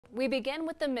We begin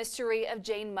with the mystery of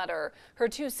Jane Mutter. Her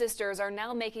two sisters are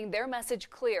now making their message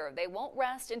clear. They won't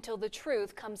rest until the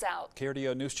truth comes out.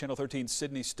 KRDO News Channel 13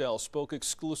 Sydney Stell spoke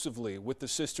exclusively with the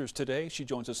sisters today. She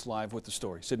joins us live with the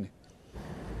story. Sydney.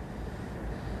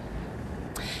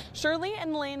 Shirley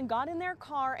and Lynn got in their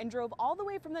car and drove all the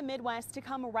way from the Midwest to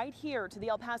come right here to the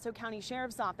El Paso County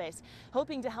Sheriff's Office,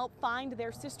 hoping to help find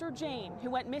their sister Jane,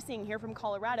 who went missing here from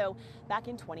Colorado back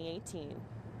in 2018.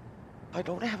 I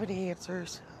don't have any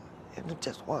answers, and I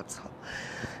just want some.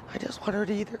 I just want her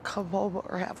to either come home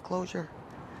or have closure.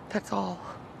 That's all.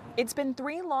 It's been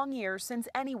 3 long years since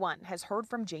anyone has heard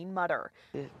from Jane Mutter.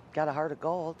 She got a heart of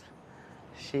gold.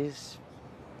 She's,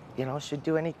 she'd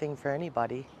do anything for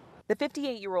anybody. The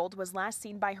 58-year-old was last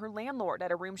seen by her landlord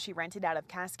at a room she rented out of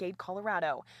Cascade,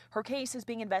 Colorado. Her case is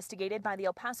being investigated by the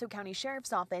El Paso County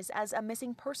Sheriff's Office as a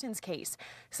missing persons case.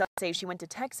 Some say she went to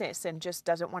Texas and just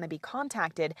doesn't want to be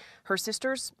contacted. Her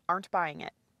sisters aren't buying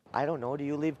it. I don't know. Do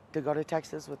you leave to go to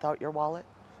Texas without your wallet?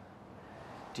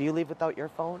 Do you leave without your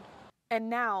phone? And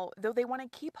now, though they want to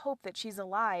keep hope that she's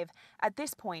alive, at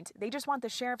this point, they just want the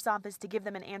sheriff's office to give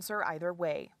them an answer either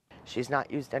way. She's not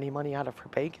used any money out of her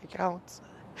bank accounts.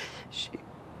 She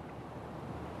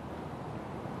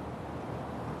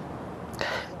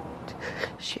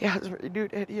hasn't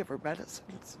renewed any of her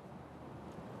medicines.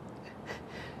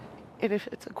 And if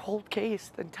it's a cold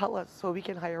case, then tell us so we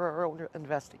can hire our own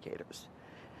investigators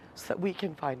so that we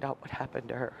can find out what happened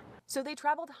to her. So they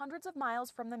traveled hundreds of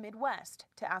miles from the Midwest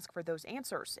to ask for those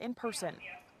answers in person.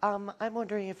 I'm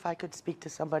wondering if I could speak to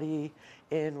somebody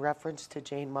in reference to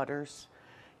Jane Mutter's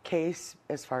case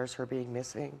as far as her being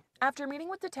missing. After meeting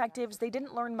with detectives, they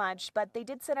didn't learn much, but they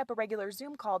did set up a regular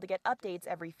Zoom call to get updates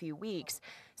every few weeks.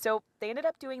 So they ended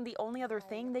up doing the only other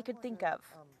thing they could think of.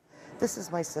 This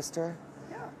is my sister,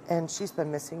 and she's been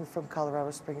missing from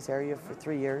Colorado Springs area for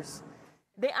 3 years.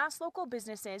 They asked local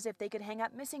businesses if they could hang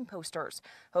up missing posters,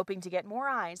 hoping to get more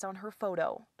eyes on her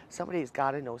photo. Somebody's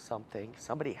got to know something.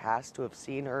 Somebody has to have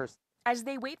seen her. As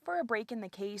they wait for a break in the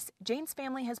case, Jane's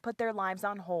family has put their lives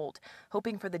on hold,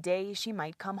 hoping for the day she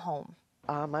might come home.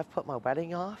 I've put my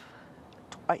wedding off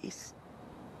twice.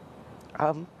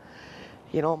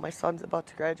 My son's about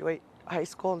to graduate high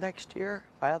school next year.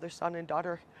 My other son and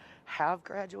daughter have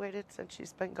graduated since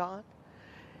she's been gone.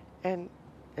 And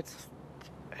it's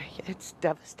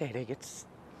devastating.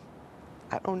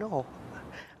 I don't know.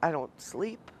 I don't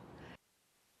sleep.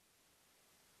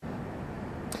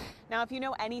 Now, if you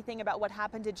know anything about what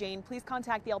happened to Jane, please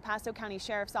contact the El Paso County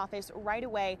Sheriff's Office right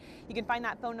away. You can find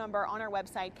that phone number on our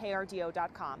website,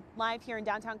 krdo.com. Live here in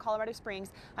downtown Colorado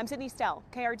Springs, I'm Sydney Stell,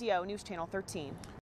 KRDO News Channel 13.